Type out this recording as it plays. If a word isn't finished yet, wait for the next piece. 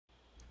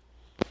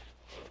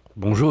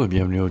Bonjour et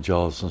bienvenue au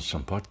Jazz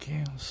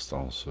Podcast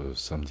en ce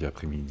samedi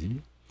après-midi.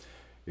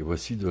 Et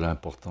voici de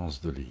l'importance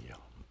de lire.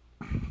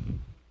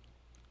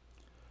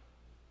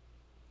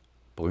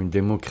 Pour une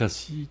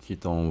démocratie qui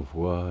est en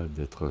voie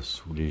d'être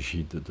sous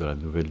l'égide de la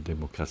nouvelle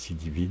démocratie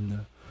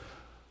divine,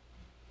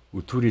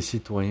 où tous les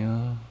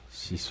citoyens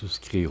s'y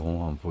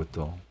souscriront en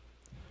votant,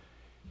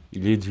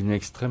 il est d'une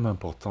extrême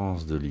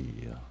importance de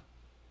lire,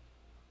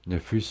 ne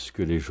fût-ce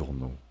que les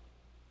journaux.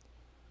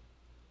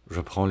 Je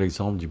prends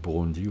l'exemple du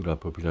Burundi où la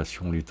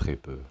population lit très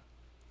peu.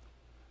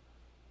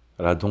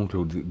 Elle a donc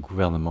le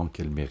gouvernement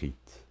qu'elle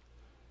mérite,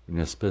 une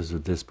espèce de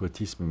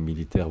despotisme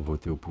militaire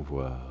voté au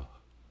pouvoir.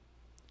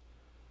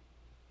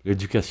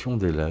 L'éducation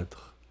des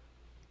lettres,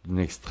 d'une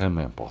extrême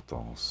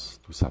importance,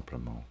 tout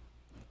simplement.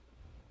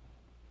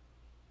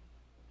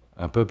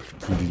 Un peuple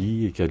qui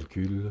lit et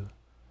calcule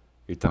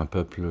est un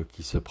peuple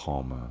qui se prend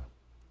en main,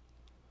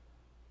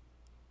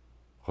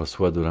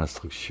 reçoit de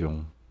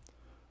l'instruction,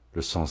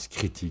 le sens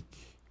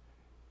critique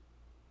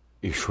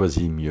et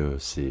choisit mieux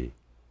ses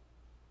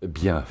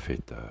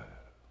bienfaiteurs.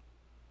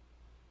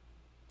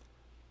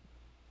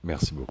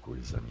 Merci beaucoup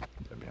les amis,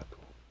 à bientôt.